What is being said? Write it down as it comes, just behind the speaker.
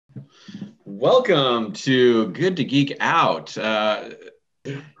Welcome to Good to Geek Out.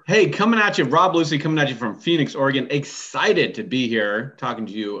 Hey, coming at you, Rob Lucy, coming at you from Phoenix, Oregon. Excited to be here talking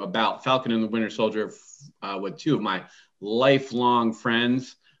to you about Falcon and the Winter Soldier with two of my lifelong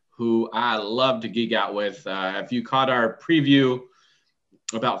friends who I love to geek out with. If you caught our preview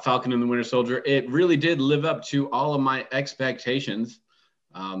about Falcon and the Winter Soldier, it really did live up to all of my expectations.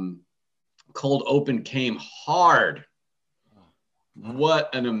 Cold Open came hard.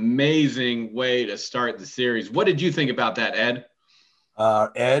 What an amazing way to start the series. What did you think about that, Ed?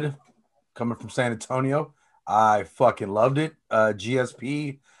 Ed, coming from San Antonio, I fucking loved it.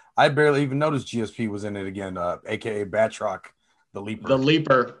 GSP, I barely even noticed GSP was in it again, aka Batroc, the Leaper. The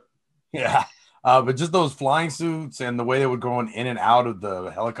Leaper. Yeah. But just those flying suits and the way they were going in and out of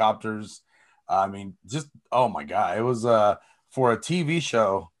the helicopters. I mean, just, oh my God. It was for a TV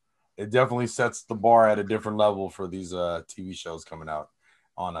show. It definitely sets the bar at a different level for these TV shows coming out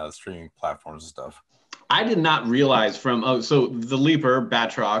on streaming platforms and stuff. I did not realize so the Leaper,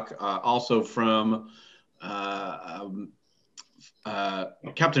 Batroc, also from Captain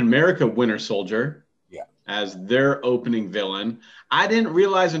America Winter Soldier, yeah, as their opening villain. I didn't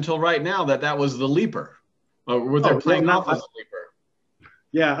realize until right now that was the Leaper. Were they playing off as the Leaper?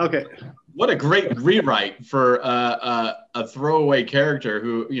 Yeah, okay. What a great rewrite for a throwaway character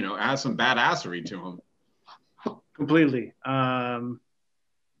who, has some badassery to him. Completely. Rob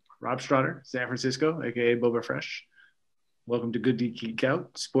Strader, San Francisco, aka Boba Fresh. Welcome to Good to Geek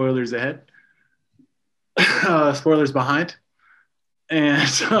Out. Spoilers ahead. Spoilers behind.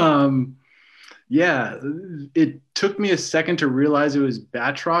 And yeah, it took me a second to realize it was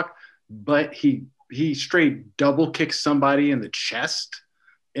Batroc, but he straight double kicked somebody in the chest.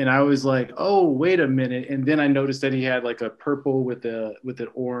 And I was like, oh, wait a minute. And then I noticed that he had like a purple with an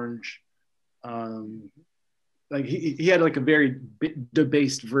orange. Like he had like a very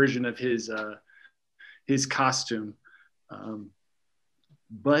debased version of his costume.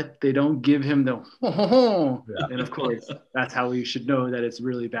 But they don't give him the yeah. And of course, that's how we should know that it's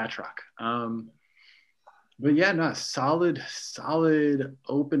really Batroc. But yeah, no, solid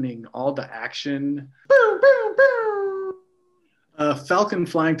opening, all the action. Falcon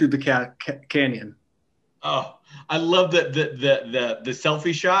flying through the canyon. Oh, I love the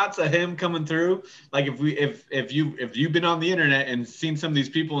selfie shots of him coming through. Like if you've been on the internet and seen some of these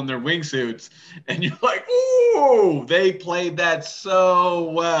people in their wingsuits, and you're like, ooh, they played that so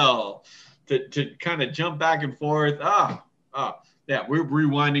well to kind of jump back and forth. Yeah, we're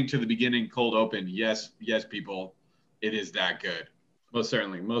rewinding to the beginning, cold open. Yes, people, it is that good. Most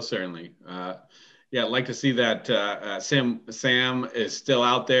certainly. Yeah, I'd like to see that Sam is still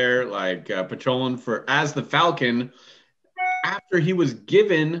out there, like patrolling as the Falcon after he was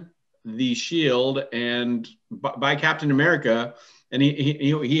given the shield and by Captain America, and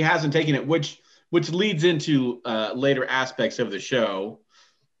he hasn't taken it, which leads into later aspects of the show.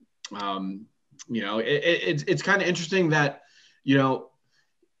 It's kind of interesting that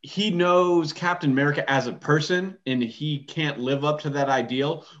he knows Captain America as a person and he can't live up to that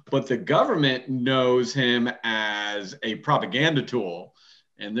ideal, but the government knows him as a propaganda tool,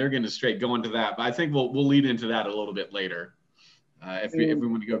 and they're going to straight go into that. But I think we'll lead into that a little bit later if we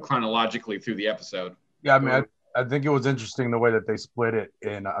want to go chronologically through the episode. Yeah, I mean, I think it was interesting the way that they split it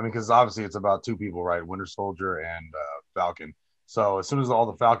in. I mean, because obviously it's about two people, right? Winter Soldier and Falcon. So as soon as all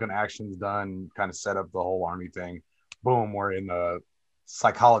the Falcon action's done, kind of set up the whole army thing, boom, we're in the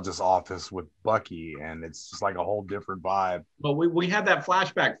psychologist's office with Bucky, and it's just like a whole different vibe. Well, we had that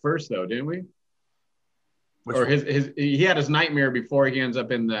flashback first, though, didn't we? He had his nightmare before he ends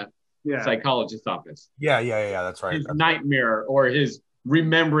up in the psychologist's office. Yeah, that's right. His nightmare or his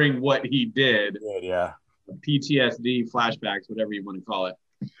remembering what he did. Yeah. PTSD flashbacks, whatever you want to call it.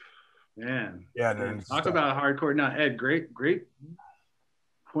 Man. Yeah. Talk about hardcore. Now, Ed, great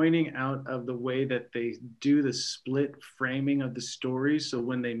pointing out of the way that they do the split framing of the story. So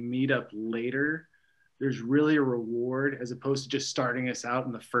when they meet up later, there's really a reward as opposed to just starting us out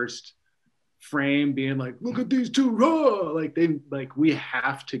in the first frame being like, look at these two raw. We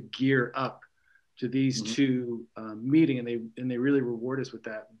have to gear up to these two meeting, and they really reward us with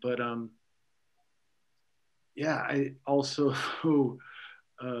that. But I also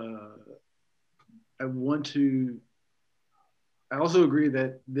I also agree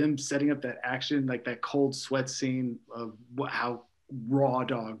that them setting up that action, like that cold sweat scene of how raw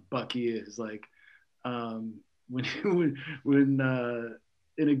dog Bucky is, like when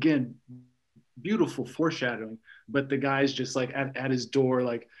and again, beautiful foreshadowing, but the guy's just like at his door,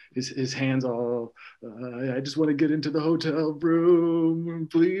 like his hands all, I just want to get into the hotel room,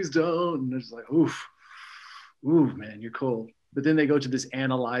 please don't. And it's like, ooh, man, you're cold. But then they go to this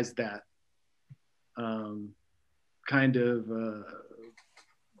analyze that kind of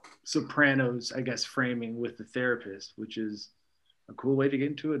Sopranos, I guess, framing with the therapist, which is a cool way to get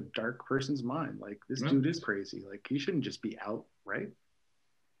into a dark person's mind. Like, this dude is crazy. Like, he shouldn't just be out, right?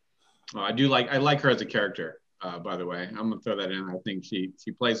 Oh, I like her as a character. By the way, I'm gonna throw that in. I think she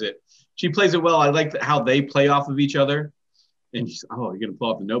plays it well. I like how they play off of each other. And she's, oh, you're gonna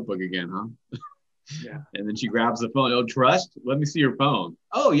pull out the notebook again, huh? Yeah. And then she grabs the phone. Oh, Trust, let me see your phone.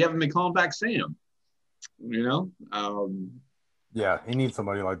 Oh, you haven't been calling back Sam. You know? Yeah, he needs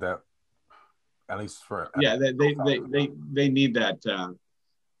somebody like that. At least for they need that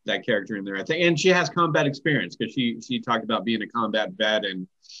character in there, I think. And she has combat experience because she talked about being a combat vet and,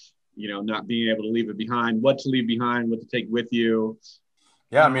 you know, not being able to leave it behind, what to leave behind, what to take with you.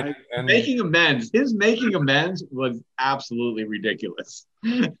 Yeah, I mean, and making amends. His making amends was absolutely ridiculous.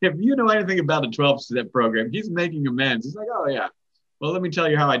 If you know anything about a 12-step program, he's making amends. He's like, oh yeah, well, let me tell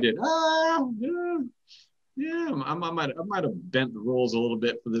you how I did. Yeah, I might have bent the rules a little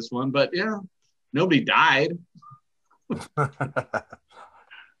bit for this one, but yeah, nobody died. The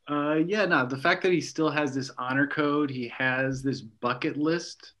fact that he still has this honor code, he has this bucket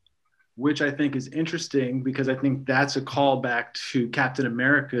list, which I think is interesting because I think that's a callback to Captain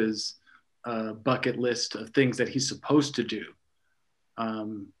America's bucket list of things that he's supposed to do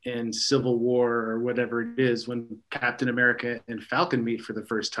in Civil War or whatever it is, when Captain America and Falcon meet for the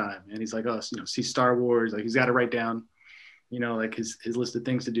first time. And he's like, oh, you know, see Star Wars, like he's got to write down, you know, like his list of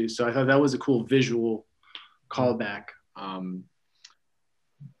things to do. So I thought that was a cool visual callback.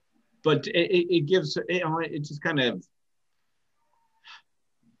 But it gives, it just kind of,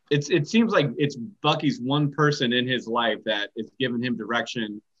 it seems like it's Bucky's one person in his life that is giving him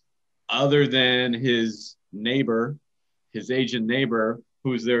direction other than his neighbor, his Asian neighbor,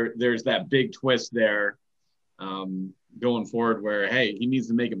 who's there's that big twist there going forward where, hey, he needs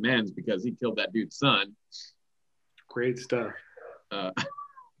to make amends because he killed that dude's son. Great stuff.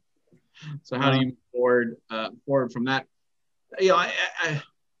 So how do you move forward from that? You know,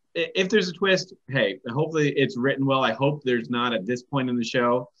 if there's a twist, hey, hopefully it's written well. I hope there's not at this point in the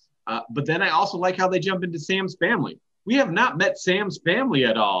show. But then I also like how they jump into Sam's family. We have not met Sam's family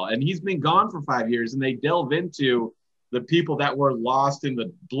at all, and he's been gone for 5 years, and they delve into the people that were lost in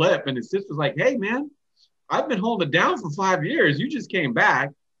the blip. And his sister's like, hey, man, I've been holding it down for 5 years. You just came back.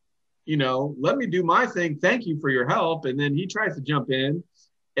 You know, let me do my thing. Thank you for your help. And then he tries to jump in,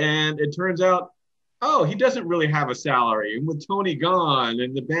 and it turns out, oh, he doesn't really have a salary. And with Tony gone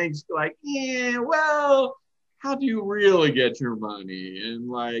and the bank's like, yeah, well, how do you really get your money?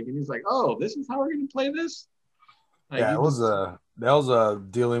 And he's like, oh, this is how we're going to play this? Like, yeah, that was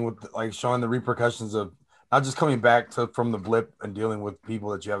dealing with, like, showing the repercussions of not just coming back from the blip and dealing with people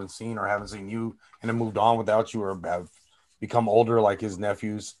that you haven't seen or haven't seen you and have moved on without you or have become older like his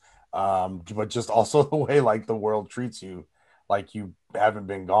nephews. But just also the way, like, the world treats you, like you haven't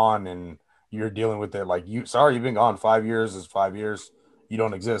been gone and you're dealing with it. Like, you've been gone 5 years is 5 years. You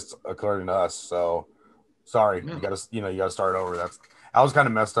don't exist according to us. So sorry, you gotta start over. I was kind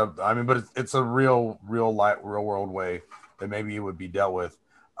of messed up. I mean, but it's a real world way that maybe it would be dealt with.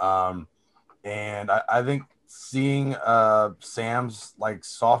 And I think seeing Sam's, like,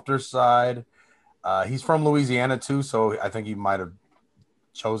 softer side, he's from Louisiana too, so I think he might have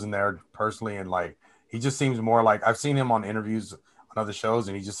chosen there personally. And, like, he just seems more like, I've seen him on interviews on other shows,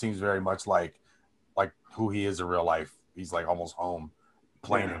 and he just seems very much like who he is in real life. He's, like, almost home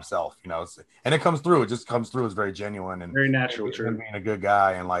playing himself, you know, and it comes through. It just comes through as very genuine and very natural. Him being a good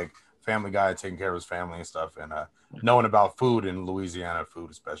guy and, like, family guy, taking care of his family and stuff, and knowing about food in Louisiana,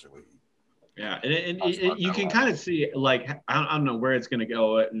 food especially. Yeah, and you can kind of see, like, I don't know where it's going to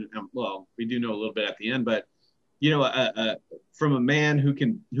go. And, well, we do know a little bit at the end, but, you know, from a man who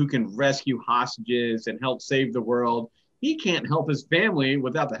can rescue hostages and help save the world, he can't help his family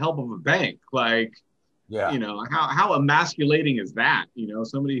without the help of a bank. Like, yeah, you know, how emasculating is that? You know,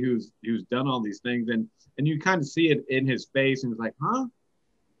 somebody who's done all these things, and you kind of see it in his face, and it's like, huh?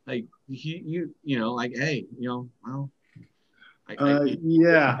 Like, you know, like, hey, you know, well. It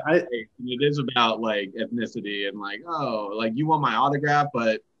is about, like, ethnicity and, like, oh, like, you want my autograph,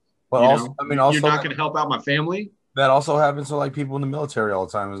 but also, I mean, also you're not going to help out my family. That also happens to, like, people in the military all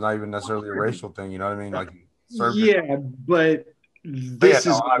the time. It's not even necessarily a racial thing. You know what I mean? Like, but this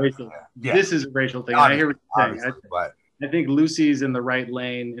is a racial thing. I hear what you're saying. I think Lucy's in the right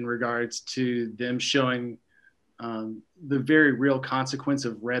lane in regards to them showing the very real consequence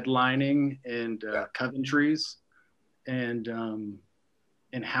of redlining and Coventries. And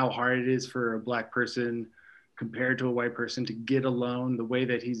how hard it is for a Black person compared to a white person to get a loan, the way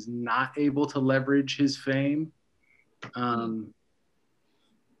that he's not able to leverage his fame.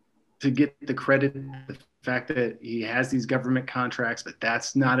 to get the credit, the fact that he has these government contracts, but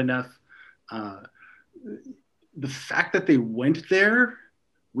that's not enough. The fact that they went there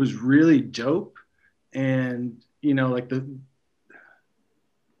was really dope. And, you know, like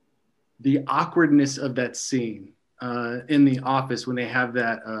the awkwardness of that scene in the office when they have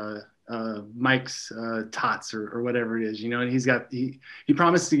that Mike's tots or whatever it is, you know, and he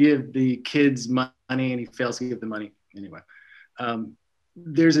promised to give the kids money and he fails to give the money anyway.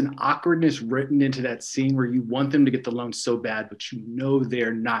 There's an awkwardness written into that scene where you want them to get the loan so bad, but you know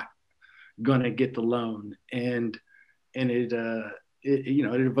they're not gonna get the loan, and it you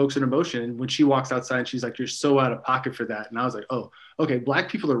know, it evokes an emotion. And when she walks outside and she's like, "You're so out of pocket for that," and I was like, "Oh, okay, Black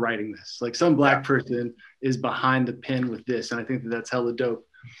people are writing this. Like some Black person is behind the pen with this," and I think that's hella dope.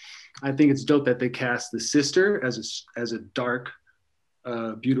 I think it's dope that they cast the sister as a dark,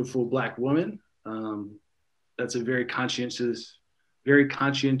 beautiful Black woman. That's a very conscientious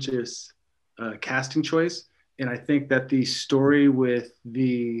casting choice. And I think that the story with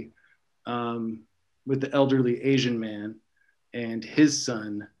the elderly Asian man and his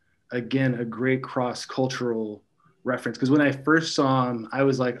son, again, a great cross-cultural reference. Because when I first saw him, I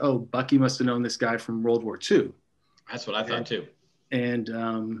was like, oh, Bucky must have known this guy from World War II. That's what I thought too. And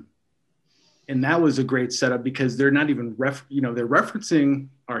that was a great setup because they're not even they're referencing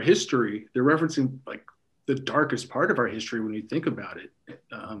our history. They're referencing like the darkest part of our history when you think about it.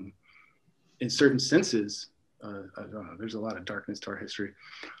 In certain senses, there's a lot of darkness to our history.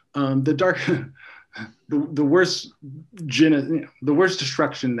 The worst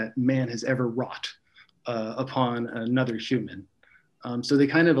destruction that man has ever wrought upon another human. So they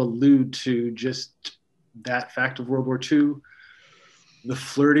kind of allude to just that fact of World War II. The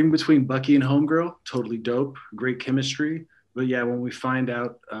flirting between Bucky and Homegirl, totally dope, great chemistry. But yeah, when we find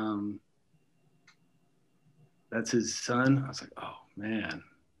out that's his son, I was like, oh man.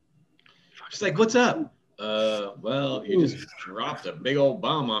 She's like, what's up? Well, you just dropped a big old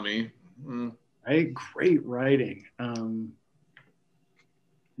bomb on me. Right, great writing.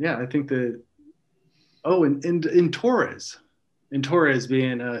 Yeah, I think that. Oh, and in Torres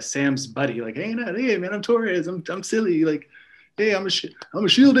being Sam's buddy, like, hey man, I'm Torres. I'm silly. Like, hey, I'm a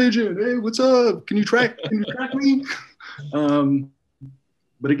SHIELD agent. Hey, what's up? Can you track me?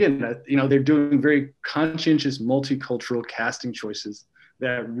 But again, you know, they're doing very conscientious multicultural casting choices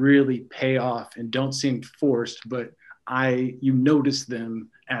that really pay off and don't seem forced, but you notice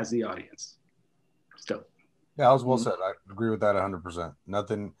them as the audience. So yeah, that was well said. I agree with that 100%.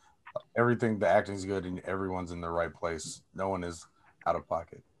 Everything, the acting's good and everyone's in the right place. No one is out of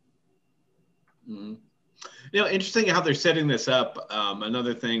pocket. Mm-hmm. You know, interesting how they're setting this up.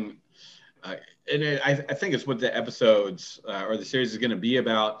 Another thing, and I think it's what the episodes or the series is going to be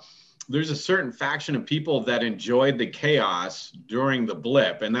about. There's a certain faction of people that enjoyed the chaos during the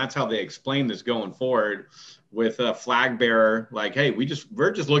blip, and that's how they explain this going forward with a flag bearer. Like, hey, we're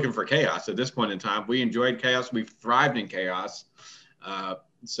just looking for chaos at this point in time. We enjoyed chaos. We've thrived in chaos.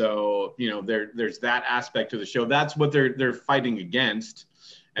 So you know, there's that aspect to the show. That's what they're fighting against,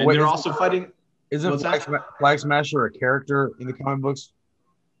 and they're also fighting. Isn't Flag Smasher a character in the comic books?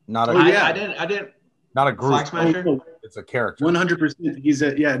 Not a. I didn't. Not a group. Flag Smasher? Oh, it's a character.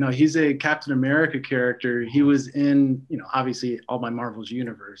 100%. He's a Captain America character. He was in, you know, obviously all my Marvel's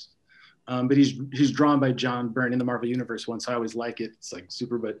universe, but he's drawn by John Byrne in the Marvel universe one. So I always like it. It's like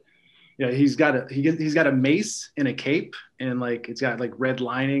super, but yeah, he's got a mace and a cape, and like it's got like red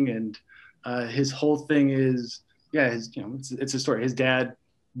lining, and his whole thing is it's a story. His dad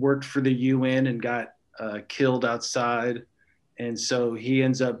worked for the UN and got killed outside. And so he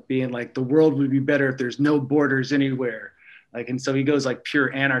ends up being like, the world would be better if there's no borders anywhere. Like, and so he goes like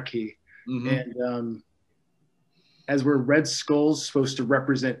pure anarchy. Mm-hmm. And as where Red Skull's supposed to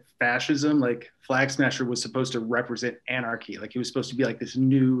represent fascism, like Flag Smasher was supposed to represent anarchy. Like he was supposed to be like this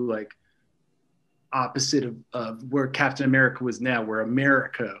new, like opposite of where Captain America was now, where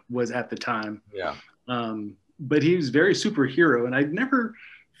America was at the time. Yeah. But he was very superhero. And I'd never,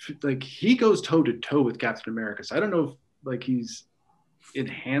 like, he goes toe to toe with Captain America. So I don't know if, like he's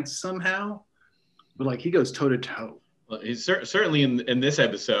enhanced somehow, but like he goes toe to toe. Well, he's certainly in this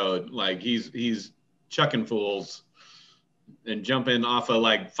episode, like he's chucking fools and jumping off of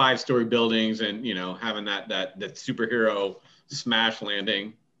like 5-story buildings, and you know, having that superhero smash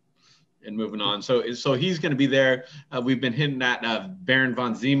landing and moving on. So he's going to be there. We've been hinting at Baron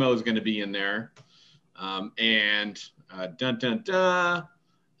von Zemo is going to be in there, and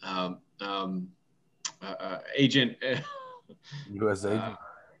agent U.S.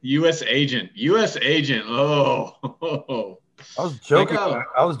 agent. Oh, I was joking.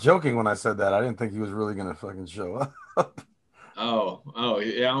 I was joking when I said that. I didn't think he was really gonna fucking show up. Oh,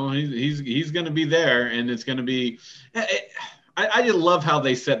 yeah. He's going to be there, and it's going to be. I just love how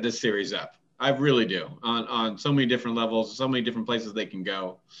they set this series up. I really do on so many different levels, so many different places they can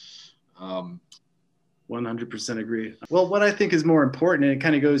go. 100% agree. Well, what I think is more important, and it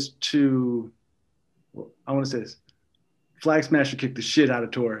kind of goes to, I want to say this: Flag Smasher kicked the shit out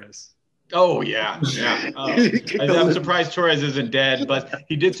of Torres. Oh yeah. I'm surprised Torres isn't dead, but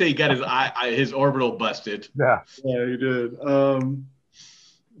he did say he got his orbital busted. Yeah, he did. Man,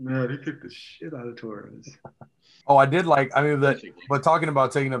 he kicked the shit out of Torres. Oh, I did like. I mean, but talking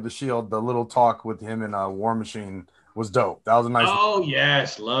about taking up the shield, the little talk with him and War Machine was dope. That was a nice. Oh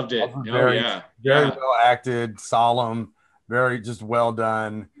yes, loved it. Very well acted, solemn, very just well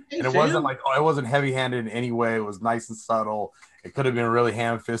done. And it wasn't like it wasn't heavy handed in any way. It was nice and subtle. It could have been really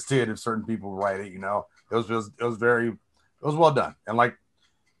ham fisted if certain people write it. It was well done. And like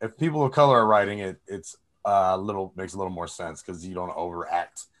if people of color are writing it, it's makes a little more sense because you don't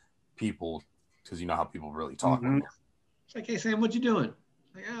overact people. Because you know how people really talk. Mm-hmm. It's like, hey Sam, what you doing?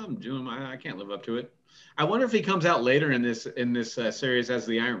 Like, I'm doing I can't live up to it. I wonder if he comes out later in this series as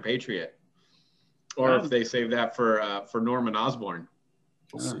the Iron Patriot, or if they save that for Norman Osborn.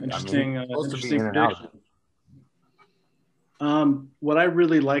 Interesting prediction. What I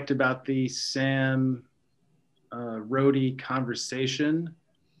really liked about the Sam Rhodey conversation,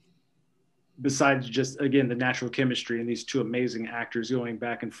 besides just, again, the natural chemistry and these two amazing actors going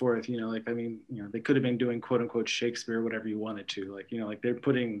back and forth, they could have been doing quote unquote Shakespeare, whatever you wanted to, they're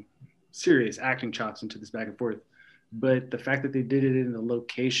putting serious acting chops into this back and forth. But the fact that they did it in the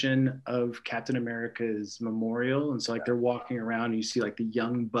location of Captain America's memorial. And so they're walking around and you see the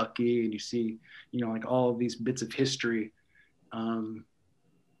young Bucky and you see, all of these bits of history. And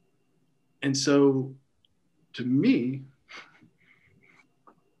so to me,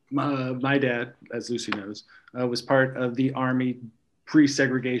 my dad, as Lucy knows, was part of the Army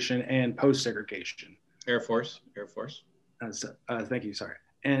pre-segregation and post-segregation. Air Force. Thank you. Sorry.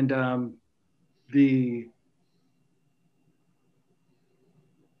 And the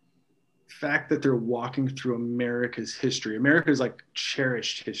fact that they're walking through America's history, America's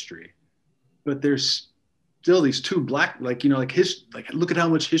cherished history, but there's still these two black, look at how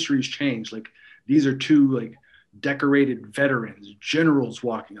much history's changed. These are two decorated veterans, generals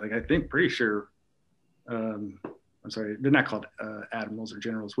walking. Pretty sure. I'm sorry, they're not called admirals or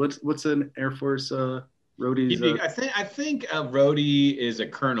generals. What's an Air Force? Rhodey's. I think Rhodey is a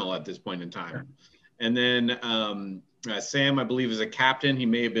colonel at this point in time, and then Sam, I believe, is a captain. He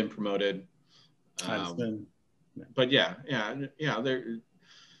may have been promoted. But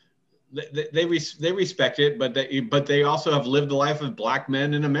they respect it, but they also have lived the life of black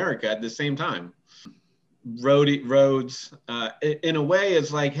men in America at the same time. Rhodes, in a way,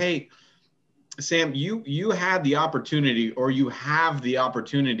 is like, hey, Sam, you had the opportunity, or you have the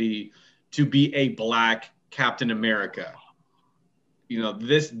opportunity to be a black Captain America.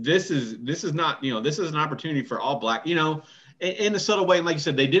 This is not, this is an opportunity for all black, in a subtle way. And like you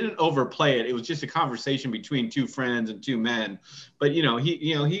said, they didn't overplay it. It was just a conversation between two friends and two men. But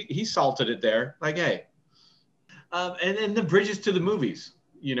he salted it there, like, hey. And then the bridges to the movies.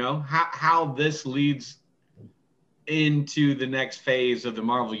 How this leads into the next phase of the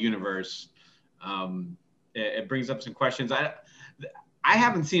Marvel universe. It brings up some questions. I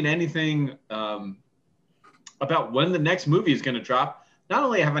haven't seen anything about when the next movie is going to drop. Not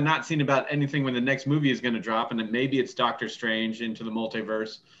only have I not seen about anything when the next movie is going to drop, and then maybe it's Doctor Strange into the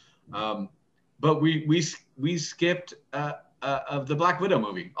multiverse, but we skipped of the Black Widow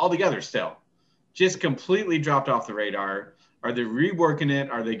movie altogether. Still, just completely dropped off the radar. Are they reworking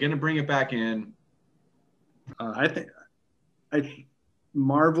it? Are they going to bring it back in? I think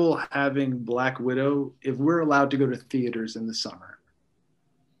Marvel having Black Widow, if we're allowed to go to theaters in the summer,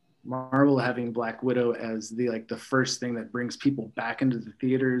 Marvel having Black Widow as the first thing that brings people back into the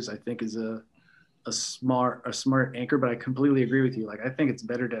theaters, I think is a smart anchor. But I completely agree with you. I think it's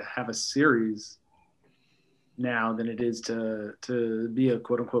better to have a series now than it is to be a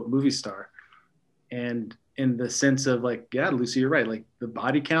quote unquote movie star. And in the sense of Lucy, you're right. The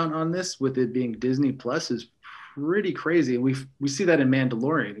body count on this, with it being Disney Plus, is pretty crazy. And we see that in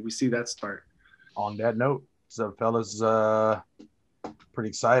Mandalorian. We see that start. On that note, so fellas, pretty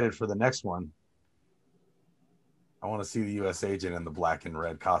excited for the next one. I want to see the U.S. agent in the black and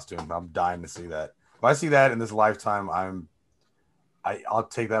red costume. I'm dying to see that. If I see that in this lifetime, I'll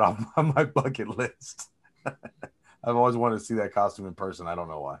take that off my bucket list. I've always wanted to see that costume in person. I don't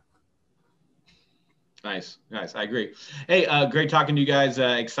know why. Nice. I agree. Hey, great talking to you guys.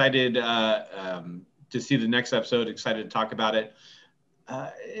 Excited to see the next episode. Excited to talk about it.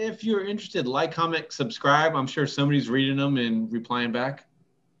 If you're interested, like, comment, subscribe. I'm sure somebody's reading them and replying back.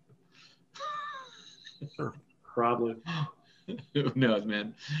 Probably. Who knows,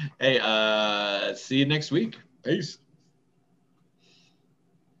 man? Hey, see you next week. Peace.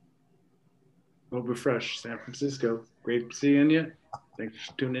 Overfresh, San Francisco. Great seeing you. Thanks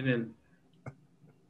for tuning in.